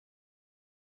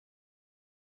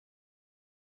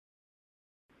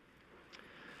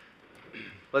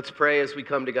Let's pray as we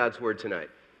come to God's Word tonight.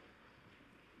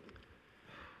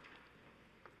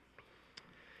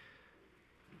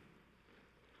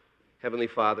 Heavenly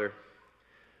Father,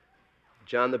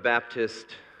 John the Baptist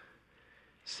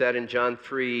said in John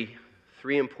 3,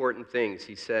 three important things.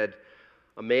 He said,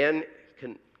 a man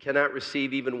cannot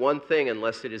receive even one thing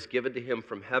unless it is given to him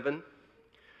from heaven.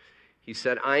 He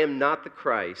said, I am not the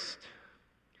Christ.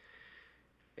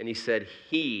 And he said,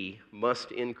 he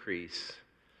must increase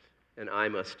and I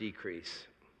must decrease.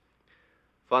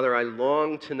 Father, I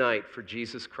long tonight for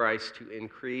Jesus Christ to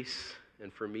increase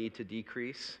and for me to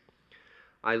decrease.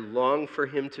 I long for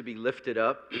him to be lifted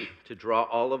up, to draw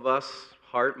all of us,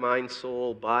 heart, mind,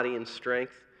 soul, body, and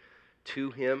strength, to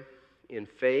him in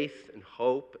faith and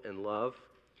hope and love.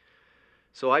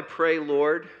 So I pray,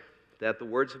 Lord, that the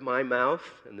words of my mouth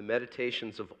and the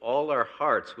meditations of all our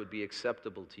hearts would be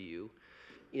acceptable to you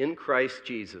in Christ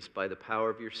Jesus by the power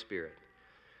of your Spirit.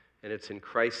 And it's in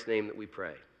Christ's name that we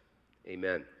pray.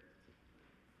 Amen.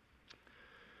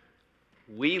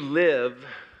 We live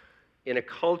in a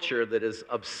culture that is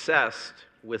obsessed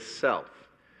with self.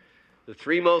 The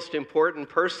three most important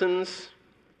persons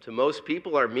to most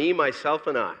people are me, myself,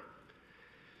 and I.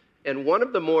 And one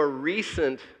of the more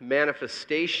recent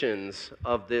manifestations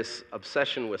of this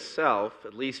obsession with self,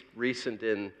 at least recent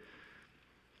in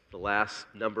the last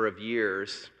number of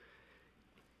years,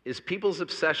 is people's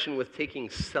obsession with taking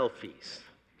selfies.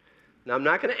 Now, I'm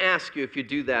not going to ask you if you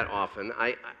do that often.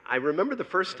 I remember the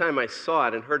first time I saw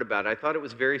it and heard about it, I thought it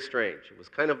was very strange. It was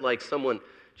kind of like someone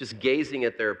just gazing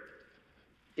at their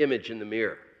image in the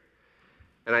mirror.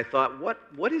 And I thought,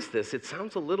 what is this? It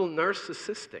sounds a little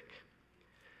narcissistic.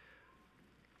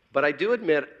 But I do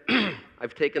admit,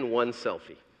 I've taken one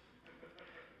selfie.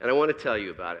 And I want to tell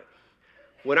you about it.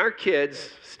 When our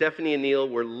kids, Stephanie and Neil,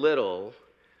 were little,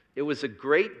 it was a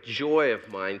great joy of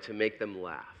mine to make them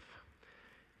laugh.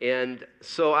 And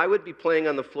so I would be playing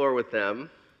on the floor with them,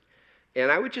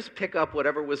 and I would just pick up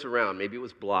whatever was around. Maybe it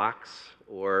was blocks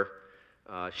or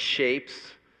shapes,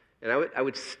 and I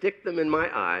would stick them in my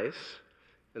eyes,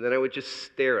 and then I would just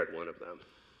stare at one of them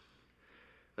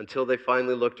until they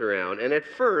finally looked around. And at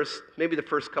first, maybe the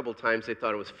first couple times, they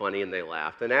thought it was funny and they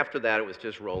laughed. And after that, it was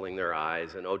just rolling their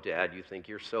eyes and, oh, Dad, you think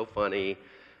you're so funny.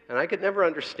 And I could never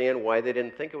understand why they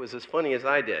didn't think it was as funny as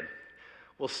I did.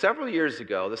 Well, several years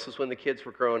ago, this was when the kids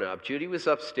were growing up, Judy was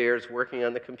upstairs working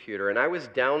on the computer, and I was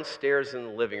downstairs in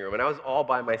the living room, and I was all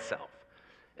by myself.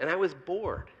 And I was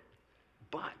bored,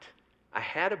 but I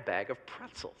had a bag of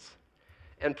pretzels.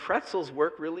 And pretzels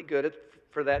work really good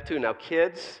for that too. Now,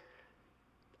 kids,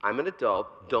 I'm an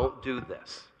adult, don't do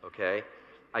this, okay?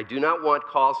 I do not want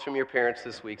calls from your parents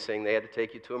this week saying they had to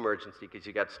take you to emergency because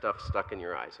you got stuff stuck in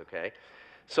your eyes, okay?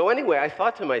 So anyway, I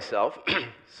thought to myself,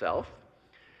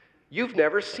 you've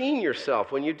never seen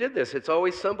yourself when you did this. It's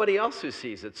always somebody else who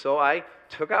sees it. So I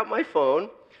took out my phone,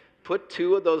 put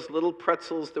two of those little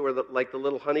pretzels that were like the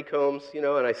little honeycombs, and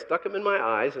I stuck them in my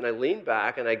eyes, and I leaned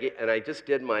back, and I just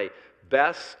did my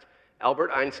best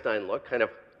Albert Einstein look,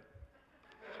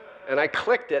 and I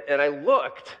clicked it, and I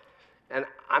looked, and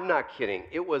I'm not kidding.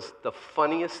 It was the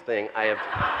funniest thing I have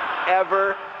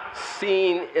ever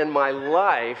seen in my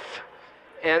life.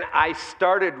 And I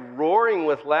started roaring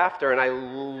with laughter, and I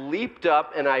leaped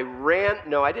up, and I ran.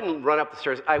 No, I didn't run up the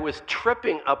stairs. I was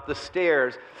tripping up the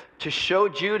stairs to show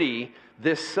Judy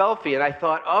this selfie, and I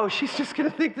thought, oh, she's just going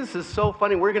to think this is so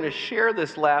funny. We're going to share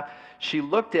this laugh. She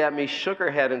looked at me, shook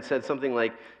her head, and said something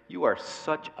like, you are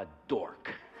such a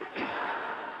dork.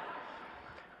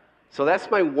 So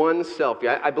that's my one selfie.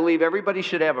 I believe everybody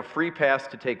should have a free pass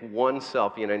to take one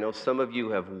selfie, and I know some of you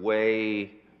have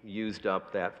way used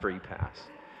up that free pass.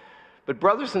 But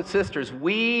brothers and sisters,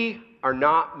 we are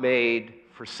not made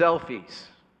for selfies.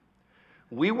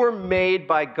 We were made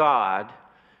by God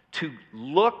to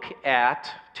look at,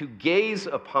 to gaze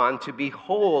upon, to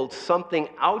behold something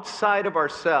outside of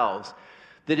ourselves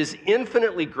that is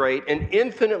infinitely great and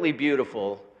infinitely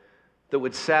beautiful that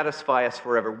would satisfy us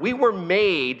forever. We were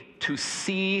made to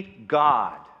see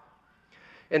God.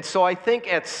 And so I think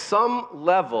at some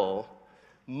level,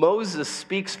 Moses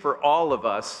speaks for all of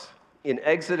us in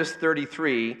Exodus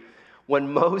 33.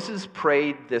 When Moses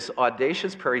prayed this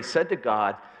audacious prayer, he said to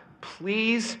God,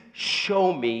 please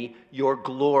show me your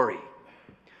glory.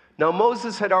 Now,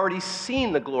 Moses had already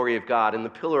seen the glory of God in the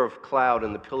pillar of cloud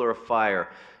and the pillar of fire,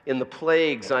 in the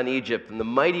plagues on Egypt and the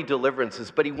mighty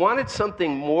deliverances, but he wanted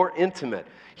something more intimate.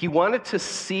 He wanted to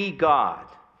see God.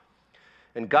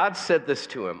 And God said this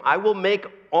to him, I will make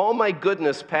all my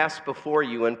goodness pass before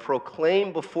you and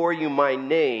proclaim before you my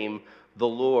name, the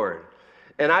Lord.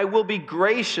 And I will be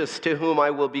gracious to whom I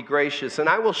will be gracious, and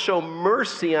I will show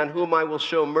mercy on whom I will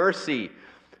show mercy.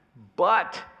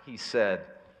 But, he said,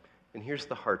 and here's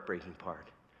the heartbreaking part,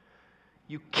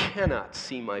 you cannot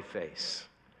see my face,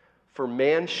 for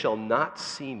man shall not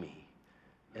see me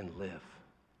and live.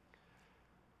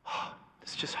 Oh,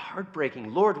 it's just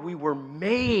heartbreaking. Lord, we were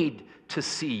made to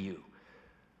see you.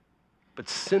 But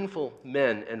sinful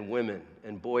men and women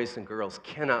and boys and girls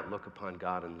cannot look upon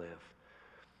God and live.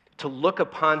 To look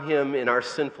upon him in our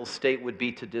sinful state would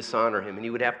be to dishonor him, and he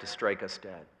would have to strike us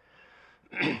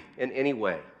dead. And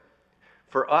anyway,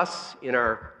 for us in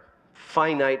our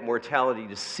finite mortality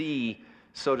to see,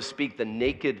 so to speak, the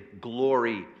naked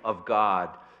glory of God,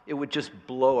 it would just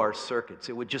blow our circuits.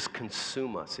 It would just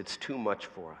consume us. It's too much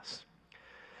for us.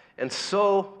 And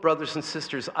so, brothers and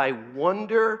sisters, I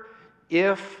wonder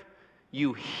if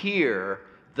you hear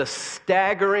the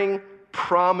staggering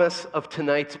promise of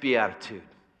tonight's beatitude.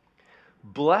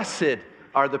 Blessed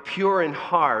are the pure in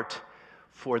heart,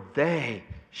 for they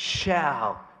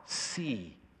shall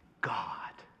see God.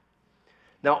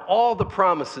 Now, all the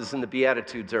promises in the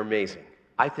Beatitudes are amazing.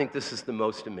 I think this is the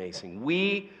most amazing.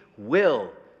 We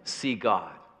will see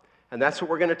God. And that's what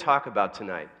we're going to talk about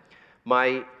tonight.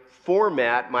 My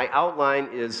format, my outline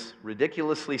is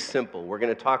ridiculously simple. We're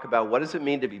going to talk about what does it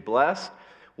mean to be blessed,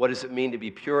 what does it mean to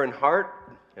be pure in heart,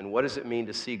 and what does it mean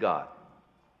to see God.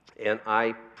 And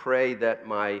I pray that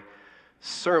my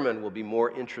sermon will be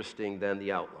more interesting than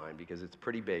the outline because it's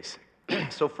pretty basic.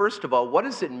 So first of all, what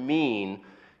does it mean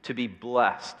to be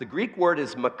blessed? The Greek word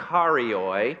is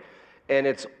makarioi, and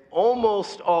it's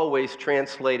almost always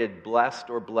translated blessed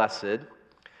or blessed.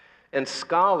 And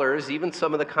scholars, even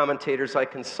some of the commentators I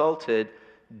consulted,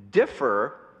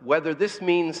 differ whether this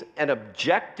means an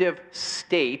objective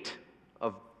state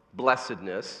of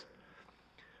blessedness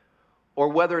or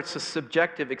whether it's a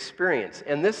subjective experience.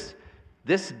 And this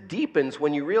deepens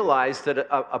when you realize that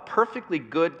a perfectly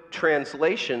good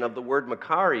translation of the word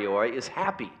makarioi is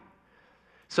happy.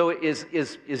 So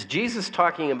is Jesus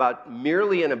talking about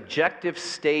merely an objective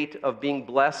state of being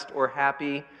blessed or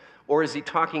happy, or is he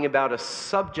talking about a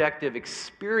subjective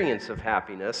experience of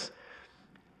happiness?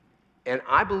 And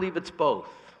I believe it's both.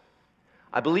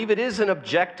 I believe it is an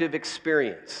objective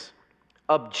experience.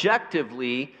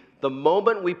 Objectively, the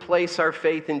moment we place our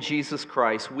faith in Jesus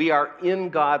Christ, we are in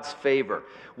God's favor.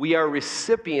 We are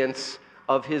recipients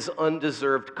of his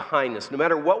undeserved kindness. No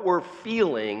matter what we're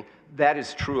feeling, that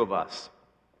is true of us.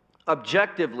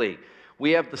 Objectively,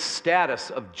 we have the status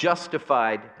of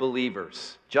justified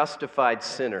believers, justified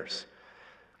sinners.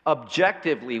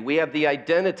 Objectively, we have the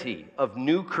identity of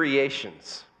new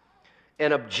creations.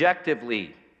 And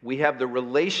objectively, we have the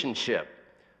relationship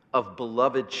of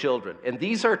beloved children. And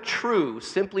these are true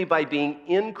simply by being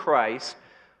in Christ,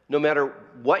 no matter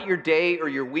what your day or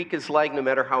your week is like, no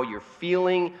matter how you're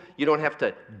feeling. You don't have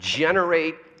to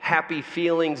generate happy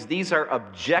feelings. These are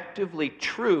objectively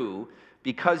true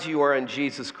because you are in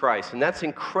Jesus Christ. And that's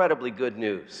incredibly good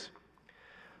news.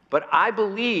 But I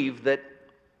believe that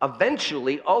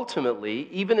eventually, ultimately,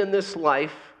 even in this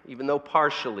life, even though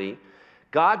partially,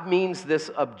 God means this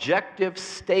objective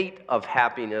state of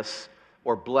happiness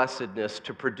or blessedness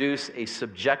to produce a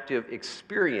subjective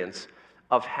experience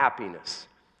of happiness.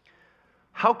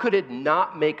 How could it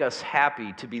not make us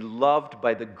happy to be loved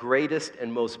by the greatest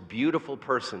and most beautiful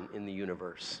person in the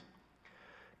universe?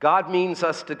 God means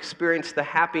us to experience the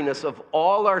happiness of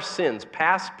all our sins,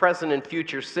 past, present, and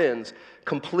future sins,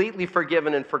 completely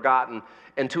forgiven and forgotten,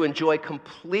 and to enjoy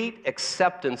complete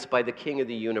acceptance by the King of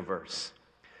the universe.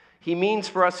 He means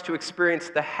for us to experience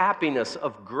the happiness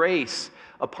of grace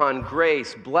upon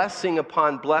grace, blessing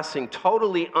upon blessing,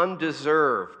 totally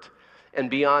undeserved and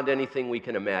beyond anything we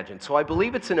can imagine. So I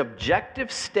believe it's an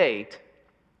objective state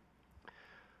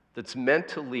that's meant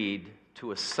to lead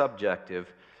to a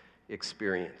subjective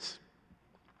experience.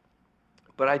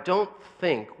 But I don't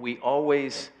think we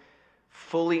always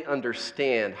fully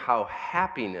understand how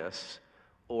happiness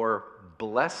or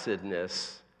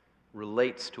blessedness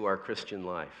relates to our Christian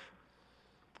life.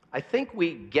 I think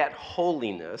we get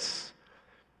holiness.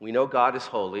 We know God is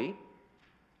holy,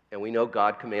 and we know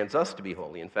God commands us to be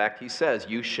holy. In fact, he says,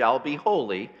 "You shall be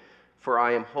holy, for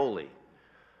I am holy."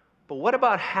 But what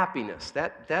about happiness?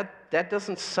 That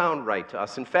doesn't sound right to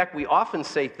us. In fact, we often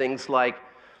say things like,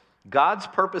 God's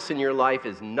purpose in your life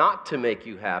is not to make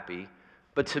you happy,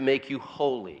 but to make you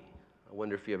holy. I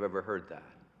wonder if you've ever heard that.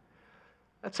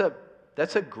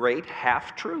 That's a great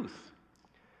half-truth.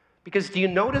 Because do you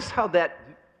notice how that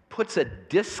puts a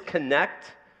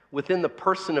disconnect within the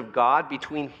person of God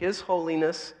between his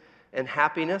holiness and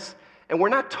happiness? And we're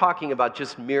not talking about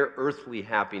just mere earthly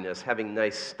happiness, having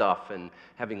nice stuff and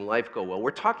having life go well.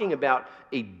 We're talking about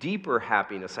a deeper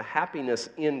happiness, a happiness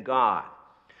in God.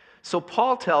 So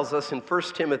Paul tells us in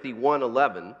 1 Timothy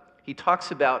 1:11, he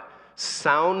talks about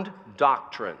sound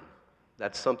doctrine.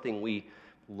 That's something we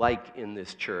like in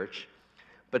this church.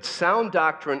 But sound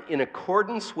doctrine in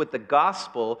accordance with the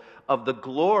gospel of the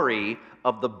glory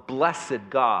of the blessed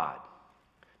God.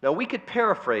 Now we could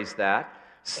paraphrase that.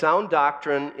 Sound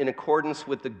doctrine in accordance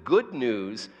with the good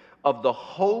news of the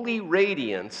holy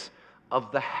radiance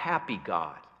of the happy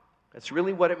God. That's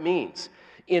really what it means.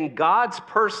 In God's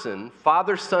person,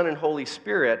 Father, Son, and Holy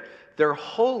Spirit, their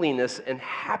holiness and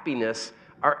happiness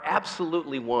are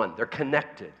absolutely one. They're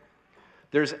connected.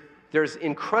 There's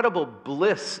incredible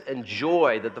bliss and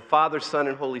joy that the Father, Son,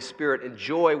 and Holy Spirit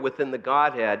enjoy within the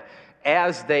Godhead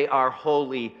as they are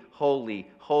holy, holy,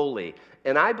 holy.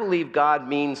 And I believe God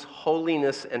means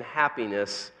holiness and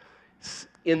happiness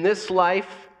in this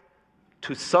life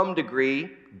to some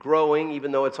degree, growing,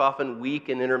 even though it's often weak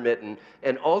and intermittent,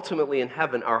 and ultimately in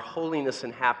heaven, our holiness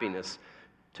and happiness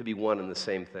to be one and the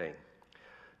same thing.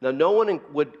 Now, no one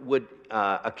would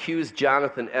accuse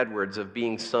Jonathan Edwards of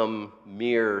being some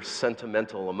mere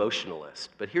sentimental emotionalist,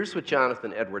 but here's what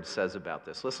Jonathan Edwards says about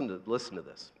this. Listen to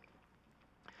this.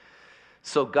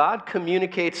 So God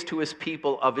communicates to his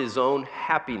people of his own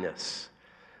happiness.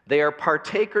 They are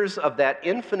partakers of that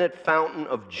infinite fountain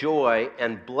of joy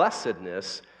and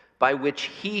blessedness by which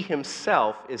he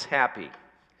himself is happy.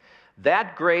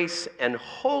 That grace and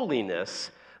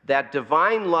holiness, that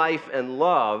divine life and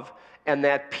love, and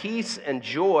that peace and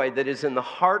joy that is in the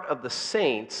heart of the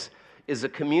saints is a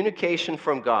communication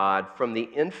from God, from the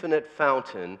infinite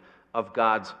fountain of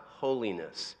God's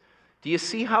holiness. Do you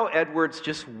see how Edwards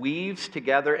just weaves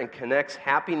together and connects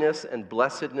happiness and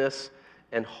blessedness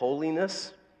and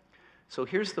holiness? So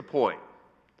here's the point.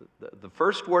 The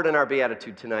first word in our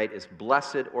beatitude tonight is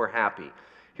blessed or happy.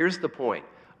 Here's the point.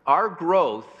 Our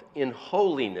growth in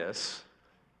holiness,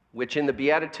 which in the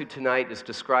beatitude tonight is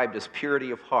described as purity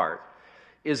of heart,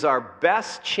 is our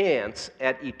best chance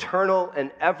at eternal and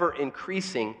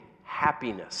ever-increasing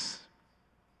happiness.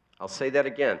 I'll say that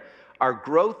again. Our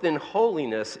growth in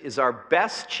holiness is our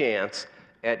best chance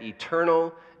at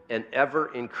eternal and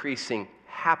ever-increasing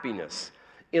happiness.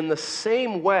 In the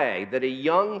same way that a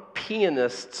young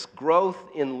pianist's growth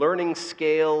in learning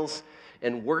scales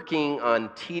and working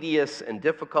on tedious and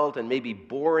difficult and maybe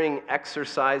boring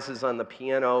exercises on the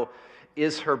piano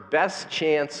is her best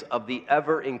chance of the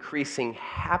ever-increasing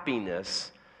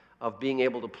happiness of being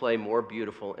able to play more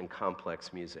beautiful and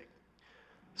complex music.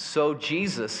 So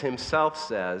Jesus himself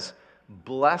says,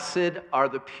 "Blessed are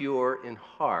the pure in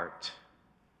heart,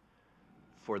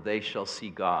 for they shall see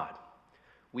God."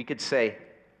 We could say,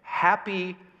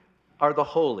 "Happy are the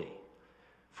holy,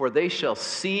 for they shall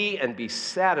see and be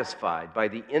satisfied by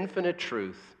the infinite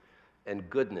truth and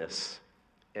goodness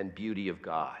and beauty of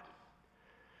God."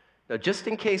 Now, just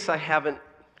in case I haven't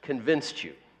convinced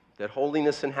you that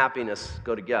holiness and happiness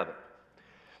go together,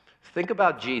 think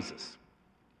about Jesus.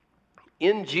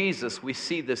 In Jesus, we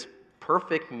see this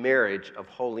perfect marriage of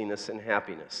holiness and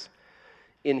happiness.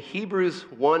 In Hebrews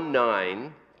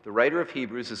 1:9, the writer of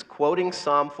Hebrews is quoting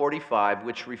Psalm 45,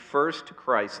 which refers to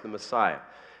Christ the Messiah.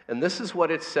 And this is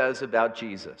what it says about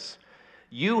Jesus.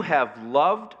 "You have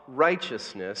loved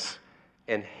righteousness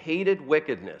and hated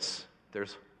wickedness."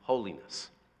 There's holiness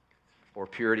or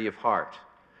purity of heart.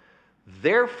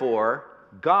 "Therefore,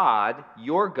 God,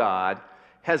 your God,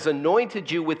 has anointed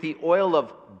you with the oil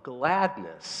of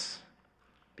gladness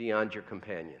beyond your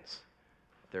companions."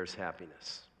 There's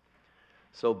happiness.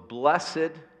 So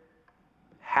blessed,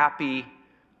 happy,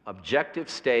 objective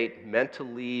state meant to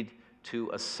lead to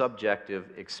a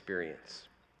subjective experience.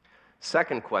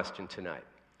 Second question tonight.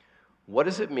 What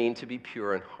does it mean to be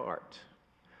pure in heart?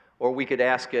 Or we could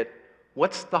ask it,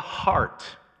 what's the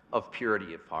heart of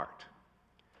purity of heart?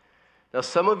 Now,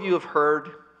 some of you have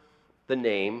heard the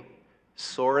name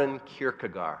Soren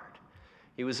Kierkegaard.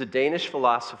 He was a Danish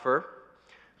philosopher,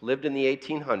 lived in the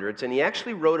 1800s, and he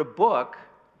actually wrote a book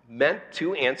meant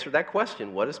to answer that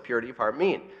question. What does purity of heart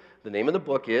mean? The name of the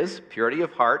book is Purity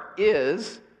of Heart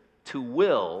is to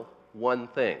Will One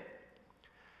Thing.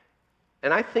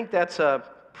 And I think that's a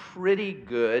pretty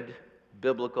good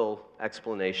biblical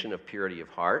explanation of purity of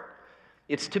heart.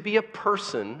 It's to be a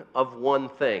person of one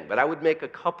thing, but I would make a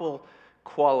couple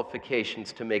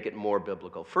qualifications to make it more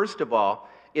biblical. First of all,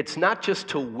 it's not just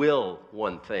to will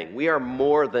one thing. We are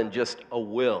more than just a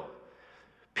will.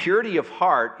 Purity of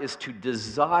heart is to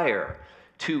desire,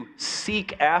 to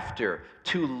seek after,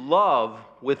 to love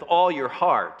with all your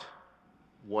heart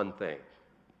one thing.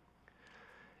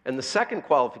 And the second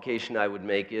qualification I would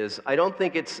make is I don't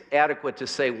think it's adequate to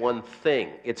say one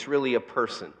thing. It's really a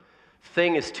person.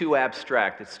 thing is too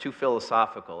abstract, it's too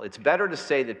philosophical. It's better to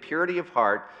say that purity of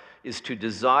heart is to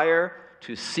desire,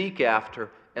 to seek after,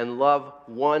 and love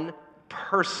one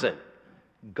person,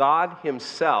 God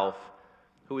himself,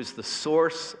 who is the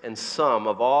source and sum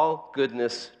of all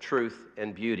goodness, truth,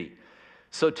 and beauty.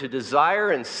 So to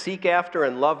desire and seek after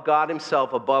and love God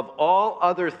himself above all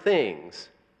other things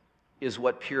is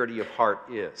what purity of heart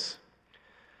is.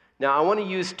 Now, I want to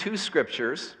use two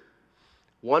scriptures,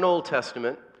 one Old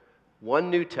Testament, one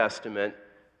New Testament,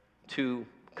 to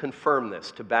confirm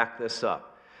this, to back this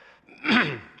up.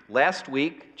 Last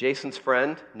week, Jason's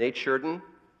friend, Nate Sheridan,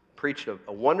 preached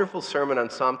a wonderful sermon on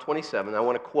Psalm 27. I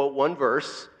want to quote one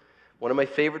verse, one of my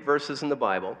favorite verses in the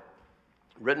Bible,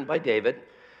 written by David.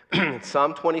 It's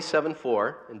Psalm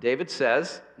 27:4, and David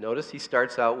says, notice he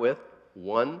starts out with,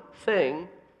 one thing,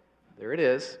 there it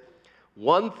is,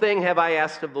 one thing have I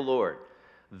asked of the Lord,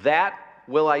 that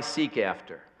will I seek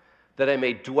after, that I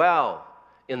may dwell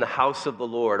in the house of the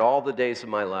Lord all the days of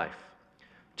my life,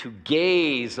 to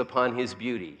gaze upon his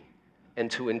beauty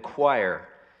and to inquire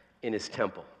in his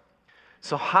temple.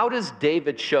 So how does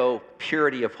David show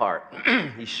purity of heart?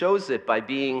 He shows it by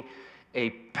being a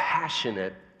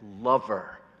passionate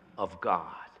lover of God.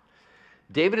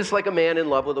 David is like a man in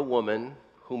love with a woman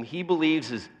whom he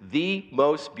believes is the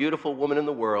most beautiful woman in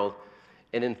the world,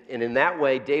 and in that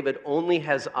way, David only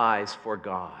has eyes for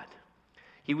God.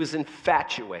 He was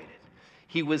infatuated.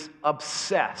 He was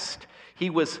obsessed. He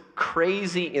was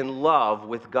crazy in love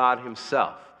with God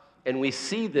himself. And we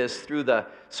see this through the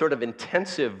sort of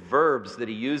intensive verbs that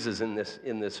he uses in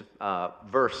this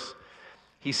verse.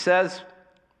 He says,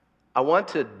 I want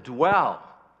to dwell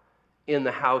in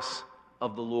the house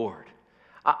of the Lord.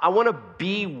 I want to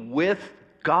be with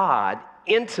God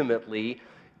intimately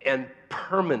and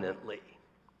permanently.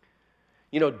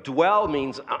 You know, dwell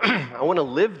means I want to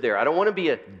live there. I don't want to be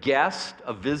a guest,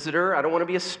 a visitor. I don't want to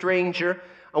be a stranger.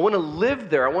 I want to live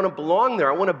there. I want to belong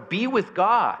there. I want to be with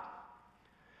God.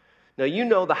 Now, you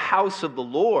know the house of the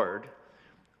Lord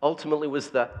ultimately was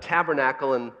the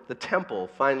tabernacle and the temple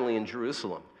finally in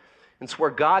Jerusalem. It's where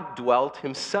God dwelt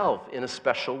himself in a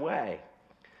special way,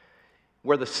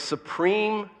 where the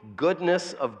supreme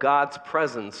goodness of God's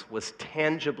presence was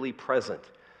tangibly present.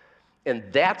 And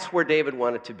that's where David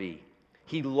wanted to be.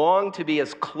 He longed to be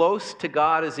as close to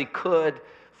God as he could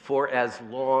for as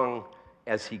long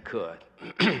as he could.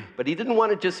 But he didn't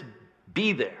want to just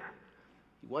be there.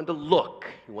 He wanted to look.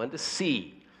 He wanted to see.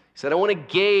 He said, I want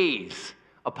to gaze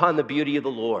upon the beauty of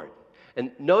the Lord.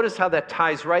 And notice how that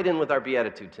ties right in with our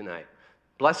beatitude tonight.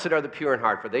 Blessed are the pure in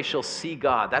heart, for they shall see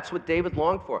God. That's what David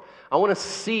longed for. I want to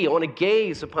see, I want to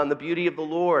gaze upon the beauty of the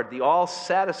Lord, the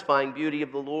all-satisfying beauty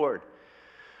of the Lord.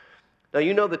 Now,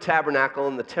 you know the tabernacle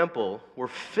and the temple were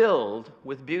filled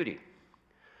with beauty.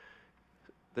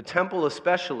 The temple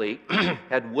especially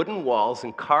had wooden walls,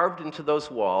 and carved into those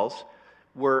walls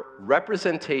were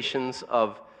representations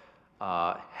of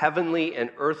heavenly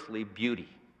and earthly beauty.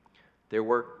 There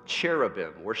were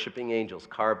cherubim, worshiping angels,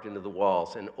 carved into the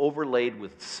walls and overlaid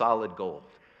with solid gold.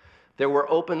 There were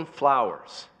open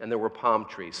flowers, and there were palm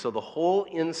trees. So the whole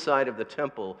inside of the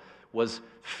temple was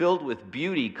filled with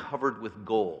beauty covered with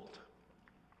gold.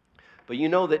 But you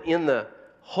know that in the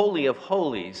Holy of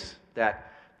Holies,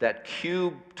 that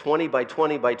cube 20 by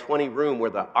 20 by 20 room where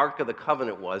the Ark of the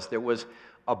Covenant was, there was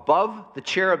above the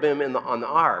cherubim on the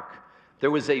ark,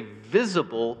 there was a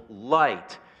visible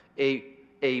light, a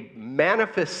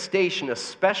manifestation, a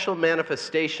special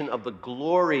manifestation of the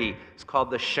glory. It's called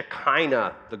the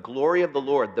Shekinah, the glory of the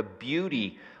Lord, the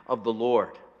beauty of the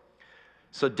Lord.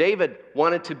 So David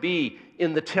wanted to be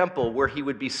in the temple where he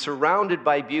would be surrounded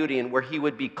by beauty and where he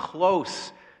would be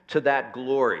close to that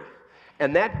glory.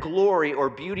 And that glory or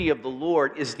beauty of the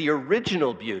Lord is the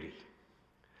original beauty.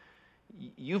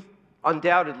 You've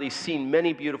undoubtedly seen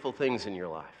many beautiful things in your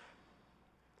life.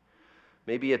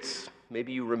 Maybe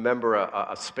you remember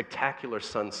a spectacular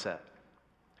sunset.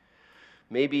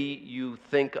 Maybe you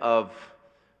think of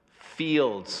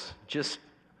fields, just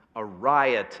a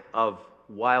riot of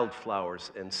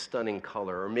wildflowers and stunning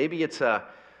color. Or maybe it's a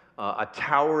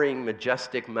towering,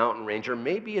 majestic mountain range. Or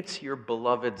maybe it's your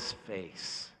beloved's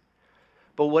face.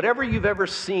 But whatever you've ever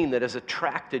seen that has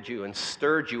attracted you and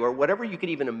stirred you, or whatever you could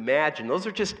even imagine, those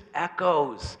are just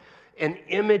echoes and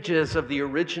images of the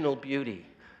original beauty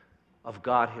of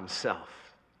God himself.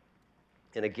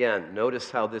 And again, notice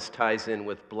how this ties in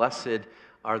with blessed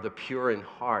are the pure in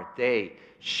heart. They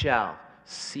shall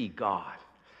see God.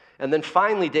 And then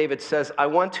finally, David says, I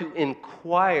want to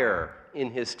inquire in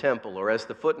his temple, or as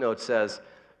the footnote says,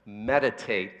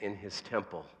 meditate in his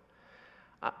temple.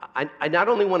 I not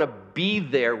only want to be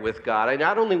there with God, I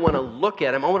not only want to look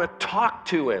at him, I want to talk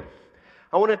to him.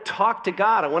 I want to talk to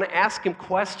God. I want to ask him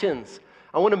questions.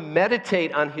 I want to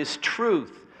meditate on his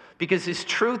truth because his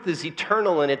truth is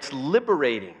eternal and it's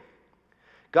liberating.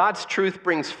 God's truth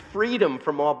brings freedom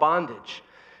from all bondage.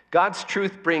 God's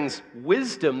truth brings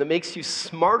wisdom that makes you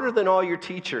smarter than all your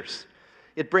teachers.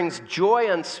 It brings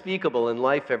joy unspeakable and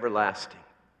life everlasting.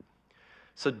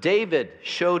 So David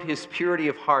showed his purity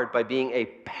of heart by being a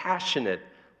passionate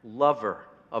lover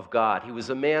of God. He was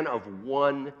a man of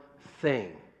one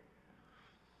thing.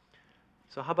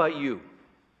 So how about you,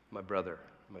 my brother,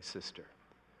 my sister?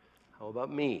 How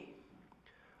about me?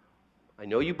 I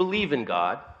know you believe in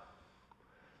God.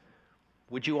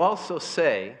 Would you also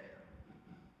say,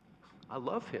 I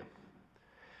love him?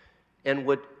 And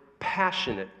would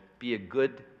passionate be a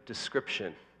good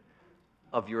description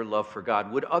of your love for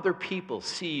God? Would other people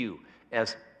see you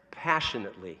as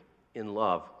passionately in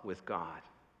love with God?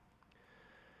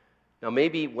 Now,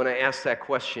 maybe when I ask that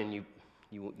question,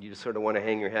 you just sort of want to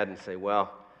hang your head and say,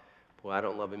 well, boy, I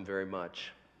don't love him very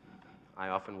much. I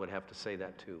often would have to say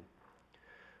that too.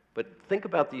 But think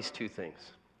about these two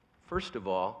things. First of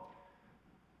all,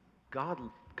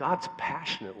 God's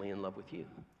passionately in love with you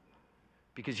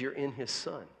because you're in his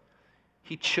Son.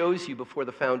 He chose you before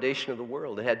the foundation of the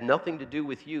world. It had nothing to do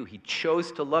with you. He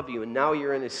chose to love you, and now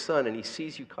you're in his Son, and he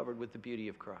sees you covered with the beauty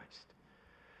of Christ.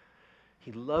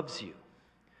 He loves you.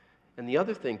 And the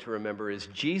other thing to remember is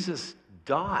Jesus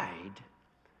died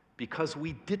because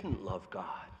we didn't love God.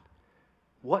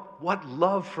 What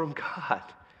love from God?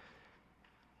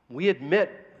 We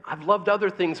admit, I've loved other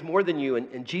things more than you,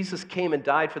 and Jesus came and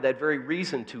died for that very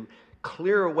reason, to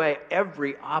clear away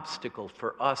every obstacle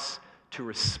for us to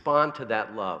respond to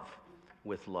that love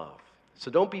with love.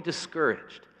 So don't be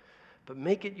discouraged, but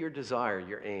make it your desire,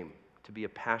 your aim, to be a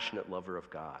passionate lover of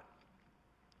God.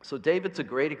 So David's a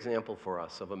great example for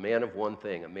us of a man of one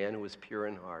thing, a man who was pure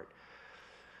in heart,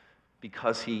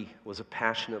 because he was a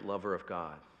passionate lover of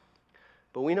God.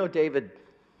 But we know David,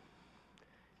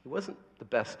 he wasn't the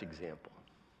best example.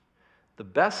 The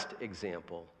best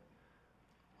example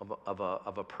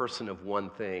of a person of one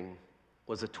thing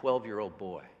was a 12-year-old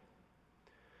boy.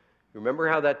 Remember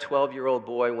how that 12-year-old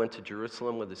boy went to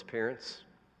Jerusalem with his parents?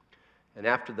 And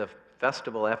after the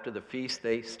festival, after the feast,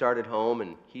 they started home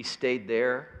and he stayed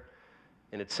there.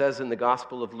 And it says in the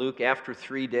Gospel of Luke, after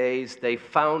 3 days, they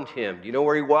found him. Do you know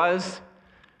where he was?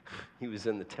 He was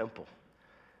in the temple.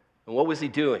 And what was he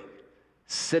doing?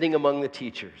 Sitting among the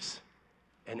teachers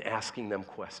and asking them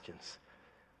questions.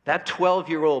 That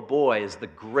 12-year-old boy is the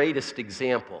greatest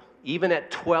example, even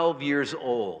at 12 years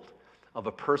old, of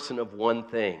a person of one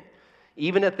thing.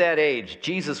 Even at that age,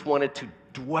 Jesus wanted to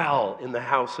dwell in the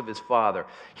house of his Father.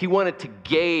 He wanted to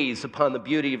gaze upon the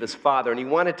beauty of his Father, and he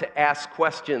wanted to ask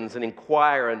questions and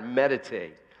inquire and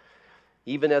meditate.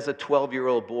 Even as a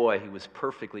 12-year-old boy, he was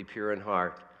perfectly pure in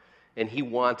heart, and he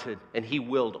wanted and he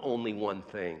willed only one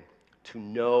thing: to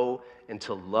know and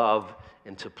to love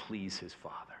and to please his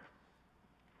Father.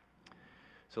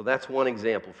 So that's one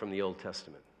example from the Old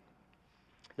Testament.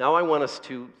 Now I want us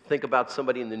to think about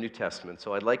somebody in the New Testament.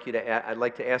 So I'd like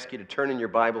to ask you to turn in your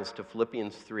Bibles to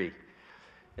Philippians 3.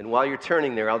 And while you're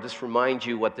turning there, I'll just remind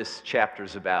you what this chapter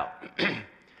is about.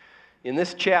 In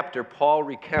this chapter, Paul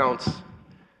recounts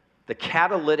the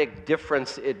catalytic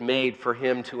difference it made for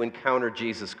him to encounter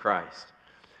Jesus Christ.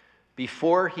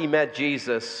 Before he met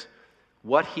Jesus,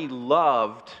 what he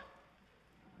loved,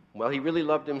 well, he really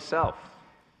loved himself.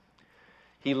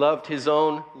 He loved his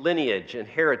own lineage and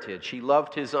heritage. He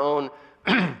loved his own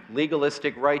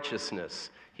legalistic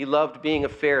righteousness. He loved being a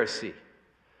Pharisee.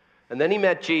 And then he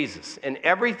met Jesus, and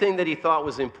everything that he thought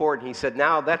was important, he said,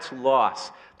 now that's loss,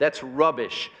 that's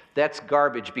rubbish, that's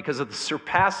garbage, because of the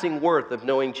surpassing worth of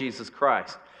knowing Jesus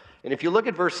Christ. And if you look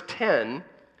at verse 10,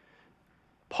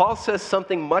 Paul says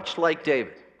something much like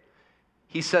David.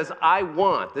 He says,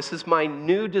 this is my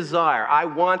new desire, I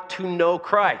want to know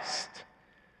Christ.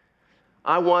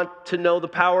 I want to know the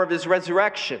power of his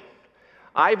resurrection.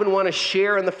 I even want to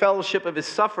share in the fellowship of his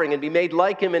suffering and be made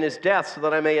like him in his death so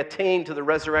that I may attain to the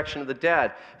resurrection of the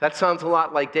dead. That sounds a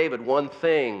lot like David. One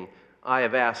thing I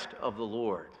have asked of the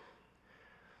Lord.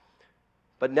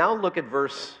 But now look at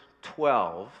verse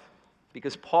 12,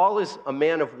 because Paul is a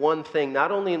man of one thing,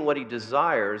 not only in what he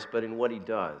desires, but in what he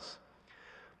does.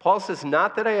 Paul says,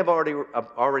 not that I have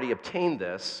already obtained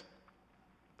this,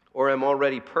 or am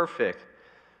already perfect,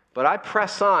 but I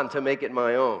press on to make it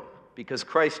my own, because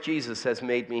Christ Jesus has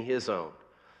made me his own.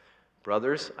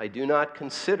 Brothers, I do not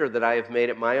consider that I have made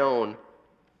it my own.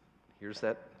 Here's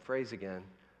that phrase again.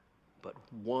 But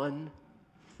one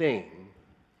thing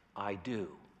I do.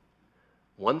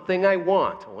 One thing I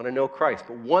want to know Christ,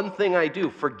 but one thing I do,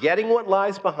 forgetting what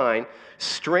lies behind,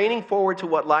 straining forward to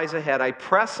what lies ahead, I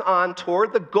press on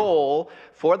toward the goal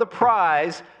for the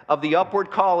prize of the upward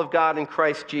call of God in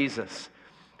Christ Jesus.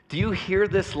 Do you hear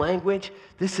this language?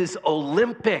 This is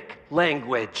Olympic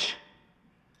language.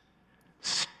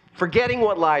 Forgetting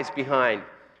what lies behind.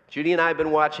 Judy and I have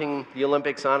been watching the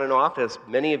Olympics on and off, as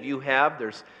many of you have.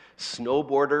 There's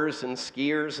snowboarders and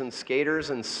skiers and skaters,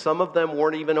 and some of them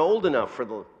weren't even old enough for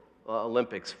the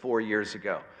Olympics 4 years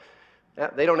ago.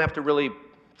 They don't have to really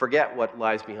forget what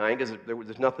lies behind because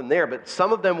there's nothing there, but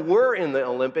some of them were in the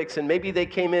Olympics, and maybe they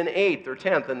came in 8th or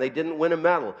 10th and they didn't win a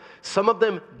medal. Some of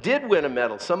them did win a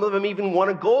medal. Some of them even won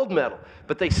a gold medal,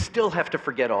 but they still have to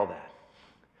forget all that.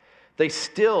 They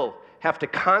still have to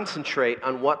concentrate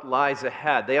on what lies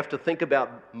ahead. They have to think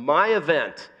about my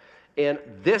event and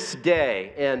this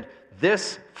day and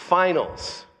this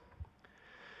finals.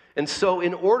 And so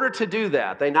in order to do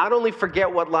that, they not only forget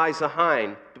what lies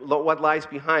behind,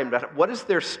 but what does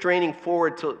their straining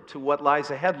forward to what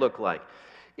lies ahead look like?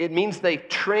 It means they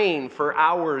train for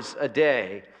hours a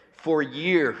day for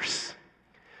years,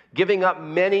 giving up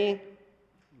many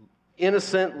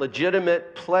innocent,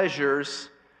 legitimate pleasures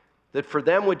that for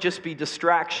them would just be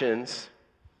distractions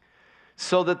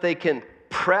so that they can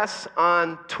press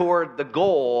on toward the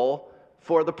goal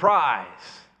for the prize.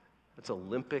 That's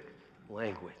Olympic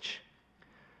language.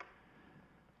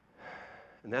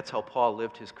 And that's how Paul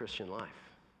lived his Christian life.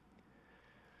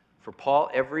 For Paul,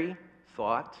 every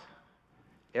thought,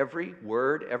 every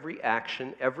word, every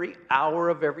action, every hour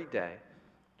of every day,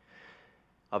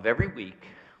 of every week,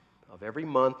 of every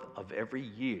month, of every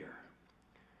year,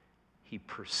 he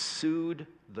pursued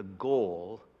the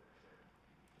goal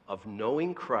of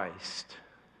knowing Christ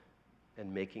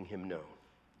and making him known.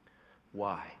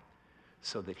 Why?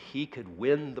 So that he could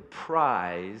win the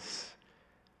prize,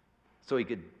 so he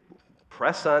could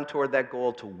press on toward that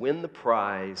goal to win the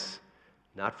prize,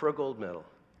 not for a gold medal,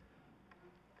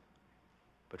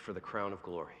 but for the crown of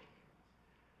glory,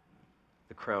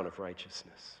 the crown of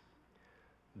righteousness.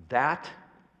 That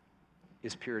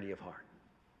is purity of heart.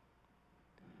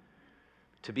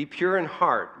 To be pure in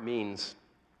heart means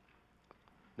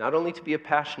not only to be a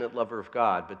passionate lover of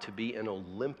God, but to be an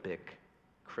Olympic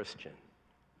Christian.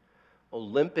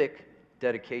 Olympic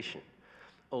dedication,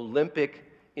 Olympic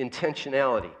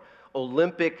intentionality,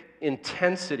 Olympic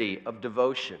intensity of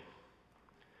devotion.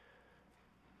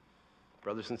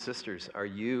 Brothers and sisters, are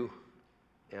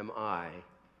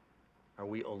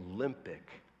we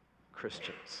Olympic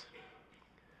Christians?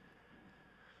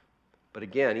 But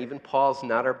again, even Paul's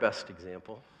not our best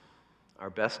example. Our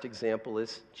best example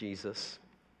is Jesus,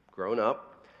 grown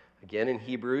up. Again in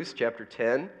Hebrews chapter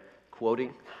 10,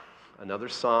 quoting another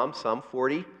psalm, Psalm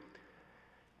 40.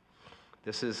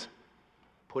 This is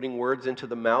putting words into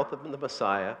the mouth of the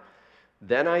Messiah.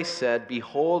 Then I said,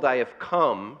 behold, I have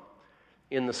come.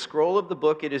 In the scroll of the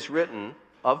book it is written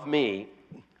of me,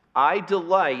 I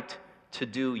delight to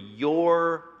do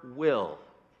your will,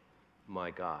 my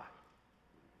God.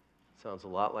 Sounds a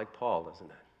lot like Paul, doesn't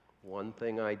it? One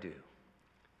thing I do.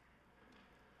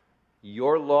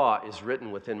 Your law is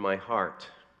written within my heart.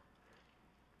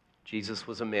 Jesus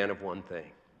was a man of one thing.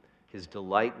 His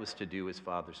delight was to do his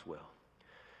Father's will.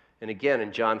 And again,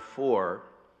 in John 4,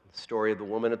 the story of the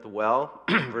woman at the well,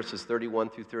 verses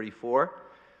 31 through 34,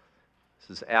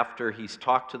 this is after he's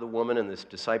talked to the woman and his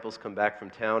disciples come back from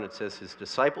town. It says his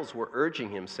disciples were urging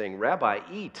him, saying, Rabbi,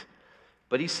 eat.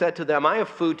 But he said to them, I have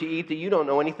food to eat that you don't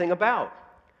know anything about.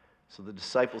 So the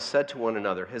disciples said to one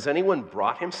another, has anyone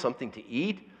brought him something to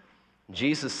eat?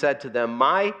 Jesus said to them,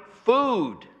 my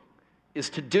food is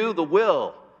to do the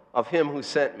will of him who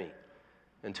sent me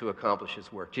and to accomplish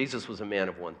his work. Jesus was a man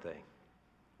of one thing.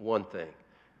 One thing.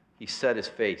 He set his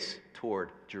face toward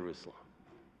Jerusalem.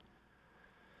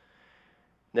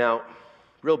 Now,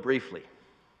 real briefly,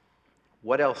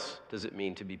 what else does it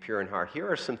mean to be pure in heart? Here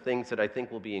are some things that I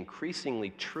think will be increasingly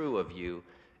true of you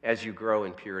as you grow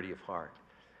in purity of heart.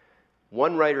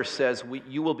 One writer says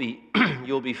you will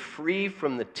be free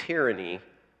from the tyranny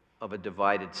of a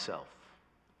divided self.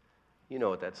 You know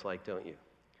what that's like, don't you?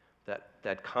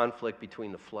 That conflict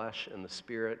between the flesh and the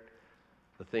spirit.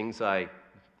 The things I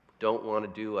don't want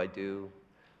to do, I do.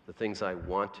 The things I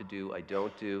want to do, I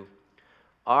don't do.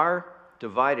 Our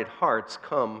divided hearts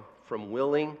come from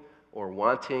willing or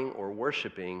wanting or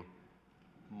worshiping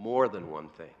more than one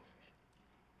thing.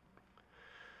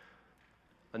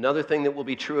 Another thing that will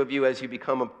be true of you as you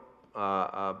become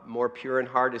more pure in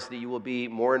heart is that you will be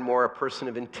more and more a person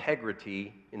of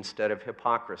integrity instead of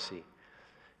hypocrisy.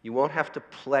 You won't have to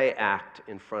play act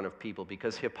in front of people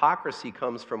because hypocrisy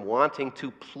comes from wanting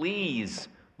to please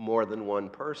more than one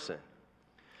person.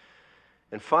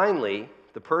 And finally,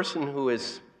 the person who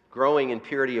is growing in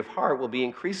purity of heart will be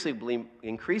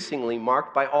increasingly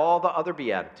marked by all the other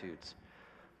Beatitudes: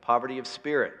 poverty of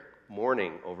spirit,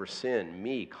 mourning over sin,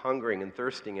 meek, hungering and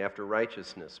thirsting after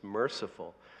righteousness,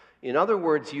 merciful. In other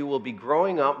words, you will be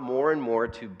growing up more and more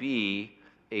to be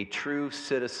a true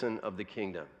citizen of the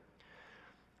kingdom.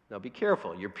 Now be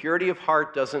careful. Your purity of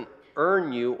heart doesn't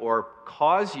earn you or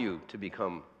cause you to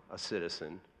become a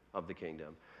citizen of the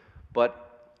kingdom, but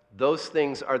those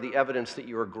things are the evidence that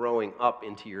you are growing up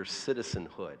into your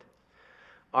citizenhood.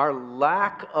 Our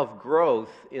lack of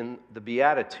growth in the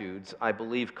Beatitudes, I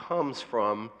believe, comes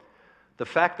from the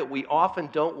fact that we often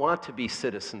don't want to be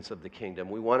citizens of the kingdom.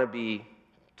 We want to be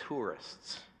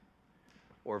tourists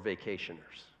or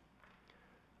vacationers.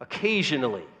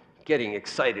 Occasionally getting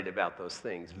excited about those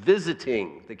things,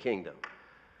 visiting the kingdom.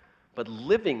 But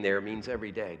living there means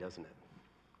every day, doesn't it?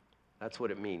 That's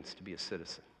what it means to be a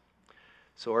citizen.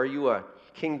 So are you a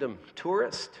kingdom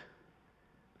tourist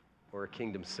or a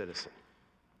kingdom citizen?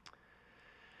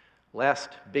 Last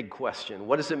big question: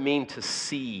 what does it mean to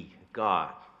see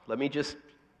God? Let me just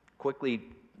quickly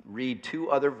read two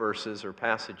other verses or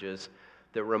passages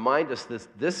that remind us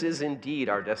this is indeed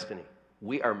our destiny.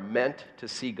 We are meant to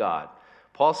see God.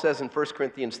 Paul says in 1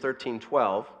 Corinthians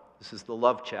 13:12, this is the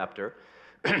love chapter,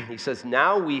 he says,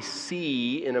 "Now we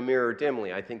see in a mirror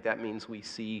dimly." I think that means we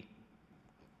see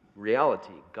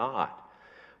reality, God.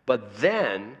 "But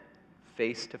then,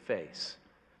 face to face.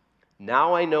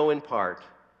 Now I know in part,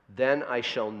 then I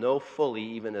shall know fully,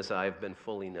 even as I have been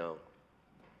fully known."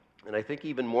 And I think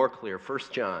even more clear,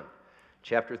 1 John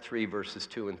chapter 3, verses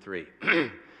 2 and 3.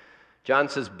 John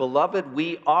says, "Beloved,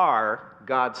 we are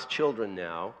God's children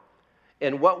now,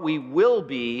 and what we will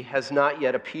be has not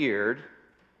yet appeared."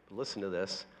 Listen to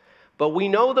this. "But we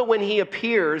know that when he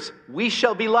appears, we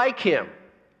shall be like him."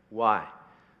 Why?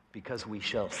 Because we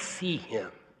shall see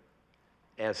him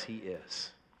as he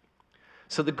is.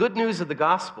 So the good news of the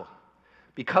gospel,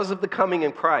 because of the coming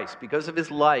in Christ, because of his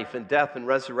life and death and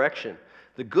resurrection,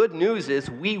 the good news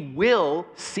is we will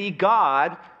see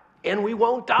God and we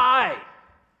won't die.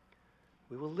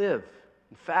 We will live.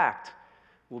 In fact,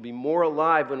 we'll be more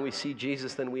alive when we see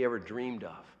Jesus than we ever dreamed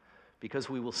of, because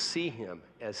we will see him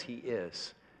as he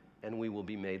is and we will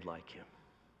be made like him.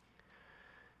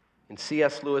 In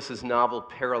C.S. Lewis's novel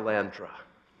Perelandra,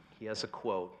 he has a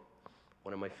quote,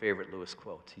 one of my favorite Lewis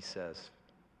quotes. He says,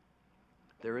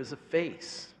 "There is a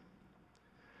face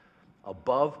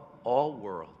above all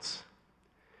worlds.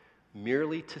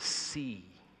 Merely to see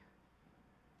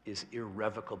is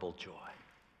irrevocable joy."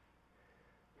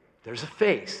 There's a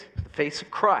face, the face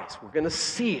of Christ. We're going to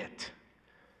see it.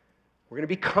 We're going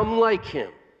to become like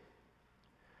him.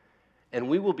 And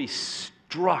we will be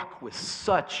struck with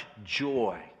such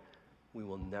joy, we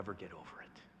will never get over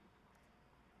it.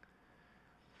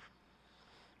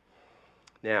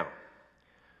 Now,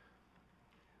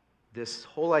 this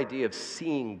whole idea of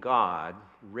seeing God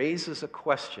raises a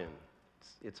question.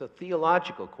 It's a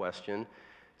theological question.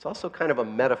 It's also kind of a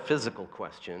metaphysical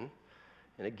question.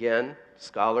 And again,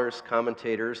 scholars,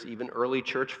 commentators, even early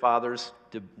church fathers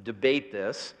debate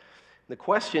this. And the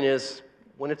question is,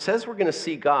 when it says we're going to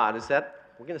see God, is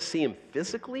that we're going to see him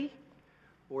physically,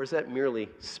 or is that merely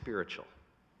spiritual?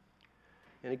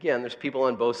 And again, there's people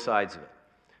on both sides of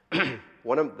it.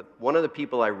 One of the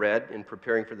people I read in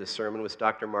preparing for this sermon was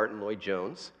Dr. Martin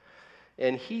Lloyd-Jones.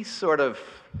 And he's a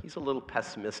little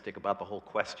pessimistic about the whole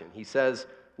question. He says,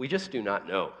 we just do not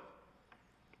know.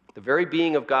 The very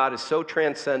being of God is so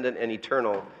transcendent and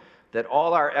eternal that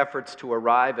all our efforts to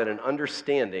arrive at an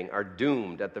understanding are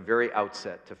doomed at the very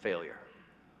outset to failure.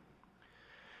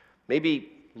 Maybe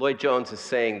Lloyd-Jones is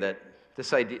saying that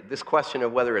this question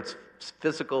of whether it's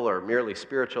physical or merely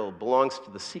spiritual belongs to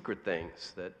the secret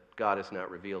things that God has not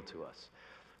revealed to us.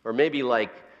 Or maybe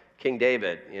like King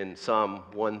David in Psalm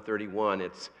 131,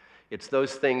 it's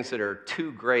those things that are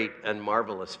too great and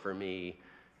marvelous for me,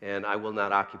 and I will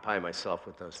not occupy myself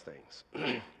with those things.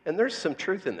 And there's some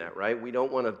truth in that, right? We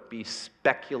don't want to be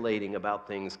speculating about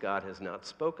things God has not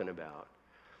spoken about.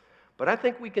 But I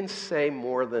think we can say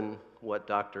more than what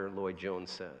Dr. Lloyd-Jones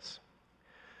says.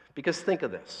 Because think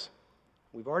of this.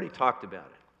 We've already talked about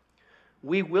it.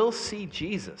 We will see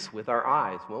Jesus with our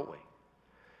eyes, won't we?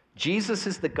 Jesus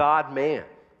is the God-man.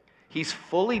 He's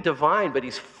fully divine, but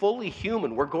he's fully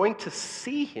human. We're going to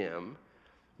see him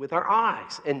with our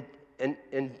eyes.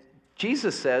 And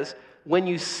Jesus says, when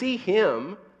you see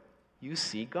him, you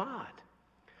see God.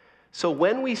 So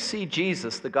when we see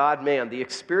Jesus, the God-man, the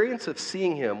experience of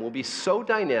seeing him will be so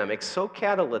dynamic, so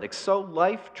catalytic, so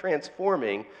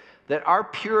life-transforming that our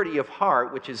purity of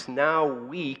heart, which is now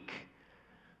weak,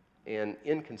 and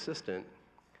inconsistent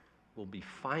will be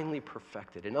finally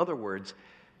perfected. In other words,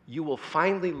 you will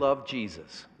finally love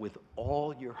Jesus with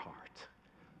all your heart,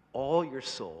 all your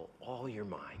soul, all your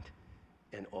mind,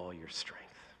 and all your strength.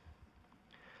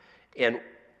 And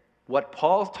what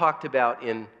Paul talked about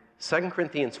in 2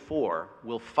 Corinthians 4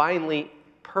 will finally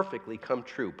perfectly come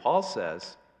true. Paul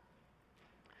says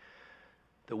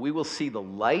that we will see the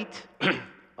light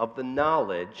of the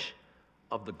knowledge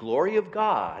of the glory of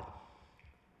God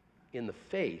in the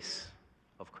face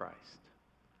of Christ.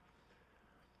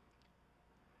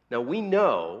 Now we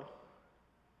know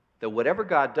that whatever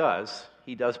God does,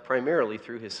 he does primarily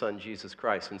through his Son, Jesus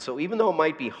Christ. And so even though it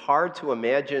might be hard to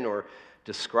imagine or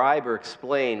describe or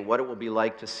explain what it will be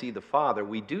like to see the Father,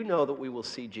 we do know that we will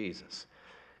see Jesus.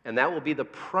 And that will be the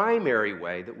primary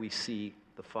way that we see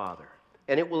the Father.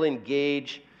 And it will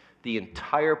engage the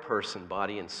entire person,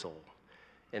 body and soul.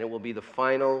 And it will be the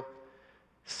final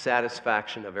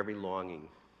satisfaction of every longing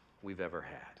we've ever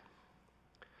had.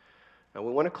 Now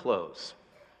we want to close.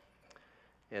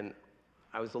 And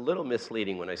I was a little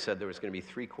misleading when I said there was going to be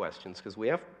 3 questions, because we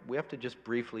have to just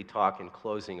briefly talk in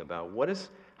closing about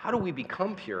how do we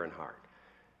become pure in heart?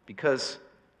 Because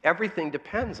everything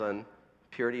depends on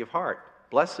purity of heart.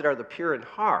 Blessed are the pure in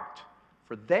heart,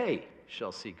 for they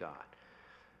shall see God.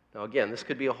 Now again, this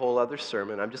could be a whole other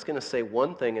sermon. I'm just going to say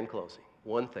one thing in closing.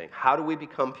 One thing. How do we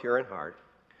become pure in heart?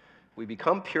 We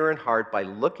become pure in heart by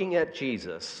looking at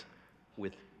Jesus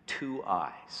with 2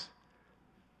 eyes.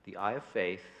 The eye of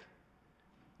faith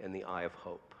and the eye of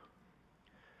hope.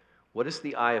 What is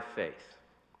the eye of faith?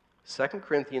 2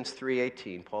 Corinthians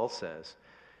 3:18, Paul says,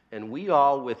 "And we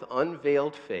all with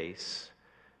unveiled face,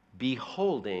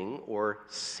 beholding or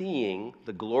seeing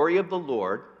the glory of the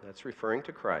Lord," that's referring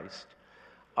to Christ,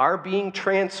 "are being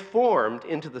transformed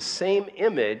into the same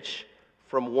image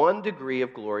from one degree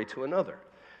of glory to another."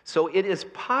 So it is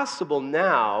possible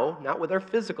now, not with our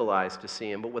physical eyes to see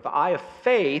him, but with the eye of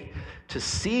faith to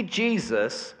see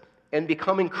Jesus and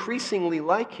become increasingly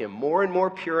like him, more and more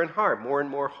pure in heart, more and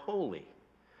more holy.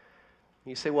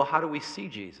 You say, well, how do we see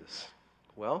Jesus?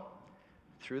 Well,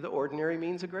 through the ordinary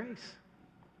means of grace.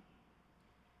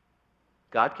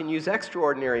 God can use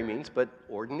extraordinary means, but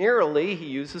ordinarily he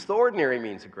uses the ordinary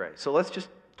means of grace. So let's just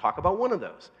talk about one of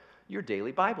those, your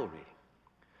daily Bible reading.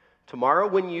 Tomorrow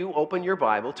when you open your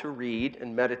Bible to read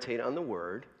and meditate on the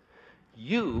Word,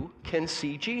 you can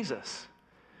see Jesus.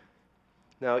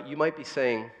 Now, you might be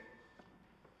saying,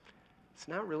 it's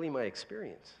not really my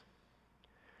experience.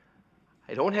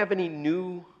 I don't have any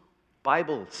new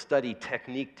Bible study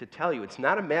technique to tell you. It's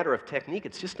not a matter of technique,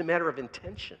 it's just a matter of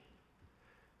intention.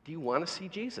 Do you want to see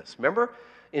Jesus? Remember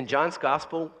in John's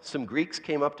Gospel, some Greeks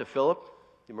came up to Philip.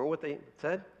 You remember what they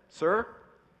said? Sir,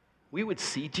 we would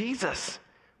see Jesus.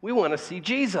 We want to see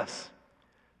Jesus.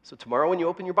 So tomorrow when you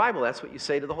open your Bible, that's what you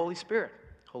say to the Holy Spirit.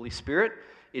 Holy Spirit,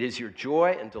 it is your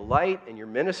joy and delight and your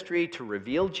ministry to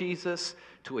reveal Jesus,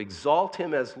 to exalt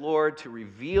him as Lord, to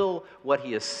reveal what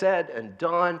he has said and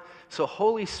done. So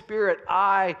Holy Spirit,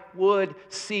 I would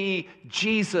see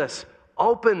Jesus.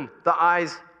 Open the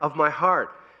eyes of my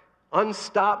heart.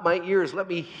 Unstop my ears. Let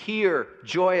me hear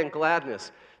joy and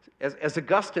gladness. As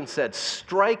Augustine said,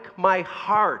 strike my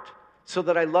heart so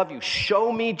that I love you.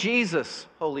 Show me Jesus,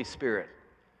 Holy Spirit.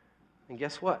 And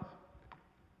guess what?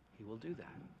 He will do that.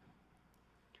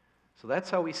 So that's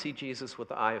how we see Jesus with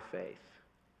the eye of faith.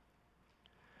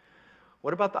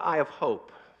 What about the eye of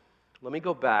hope? Let me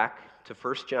go back to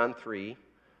 1 John 3,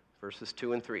 verses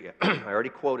 2 and 3. I already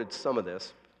quoted some of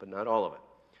this, but not all of it.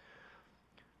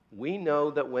 We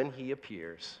know that when he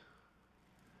appears,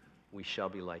 we shall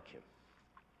be like him,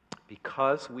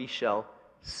 because we shall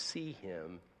see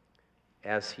him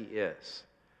as he is.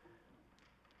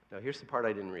 Now here's the part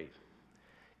I didn't read.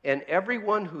 And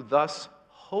everyone who thus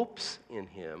hopes in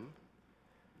him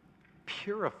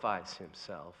purifies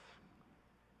himself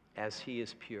as he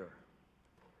is pure.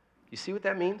 You see what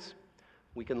that means?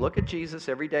 We can look at Jesus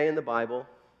every day in the Bible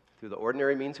through the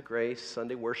ordinary means of grace,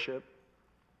 Sunday worship,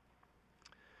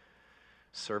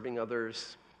 serving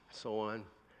others, so on.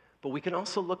 But we can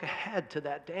also look ahead to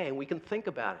that day and we can think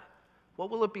about it. What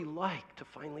will it be like to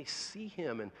finally see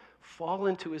him and fall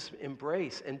into his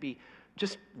embrace and be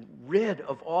just rid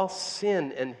of all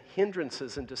sin and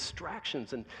hindrances and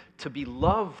distractions, and to be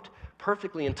loved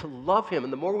perfectly and to love him?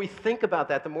 And the more we think about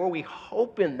that, the more we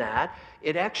hope in that,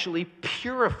 it actually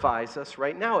purifies us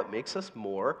right now. It makes us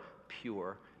more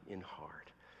pure in heart.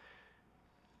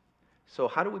 So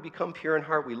how do we become pure in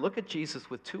heart? We look at Jesus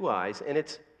with 2 eyes, and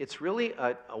it's really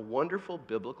a wonderful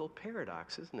biblical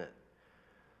paradox, isn't it?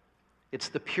 It's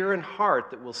the pure in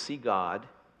heart that will see God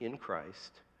in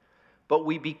Christ, but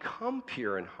we become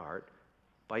pure in heart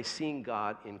by seeing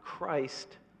God in Christ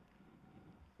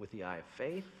with the eye of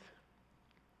faith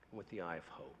and with the eye of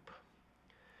hope.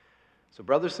 So,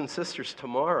 brothers and sisters,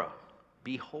 tomorrow,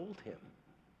 behold him.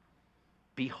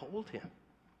 Behold him.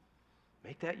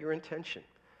 Make that your intention.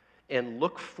 And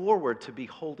look forward to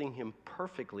beholding him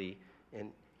perfectly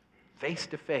and face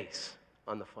to face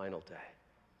on the final day.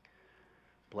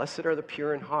 Blessed are the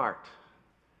pure in heart,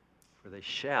 for they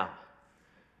shall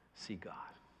see God.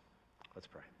 Let's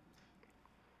pray.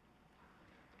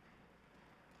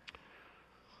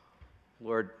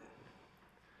 Lord,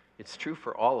 it's true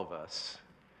for all of us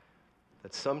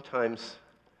that sometimes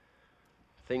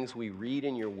things we read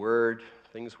in your word,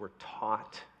 things we're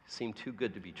taught, seem too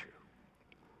good to be true.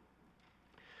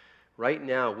 Right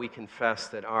now, we confess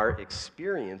that our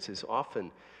experience is often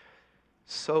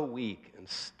so weak and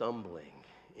stumbling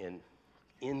and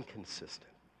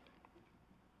inconsistent.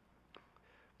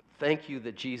 Thank you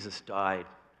that Jesus died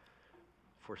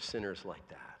for sinners like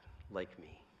that, like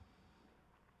me.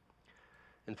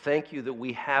 And thank you that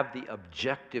we have the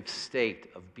objective state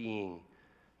of being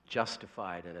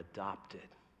justified and adopted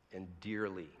and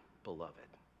dearly beloved.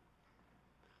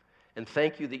 And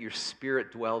thank you that your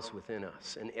Spirit dwells within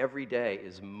us and every day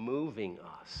is moving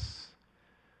us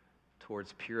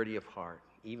towards purity of heart,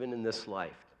 even in this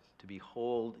life, to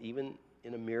behold, even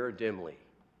in a mirror dimly,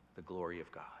 the glory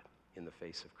of God in the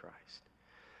face of Christ.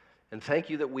 And thank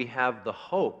you that we have the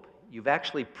hope. You've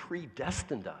actually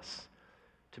predestined us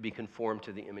to be conformed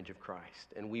to the image of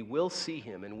Christ. And we will see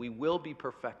him and we will be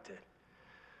perfected.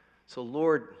 So,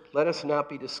 Lord, let us not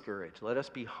be discouraged. Let us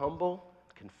be humble,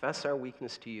 confess our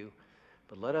weakness to you,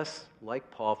 but let us, like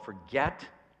Paul, forget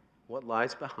what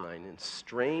lies behind and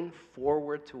strain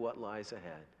forward to what lies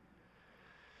ahead,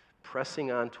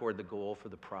 pressing on toward the goal for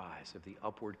the prize of the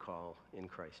upward call in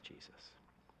Christ Jesus.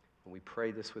 And we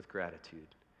pray this with gratitude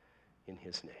in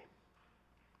his name.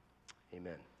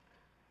 Amen.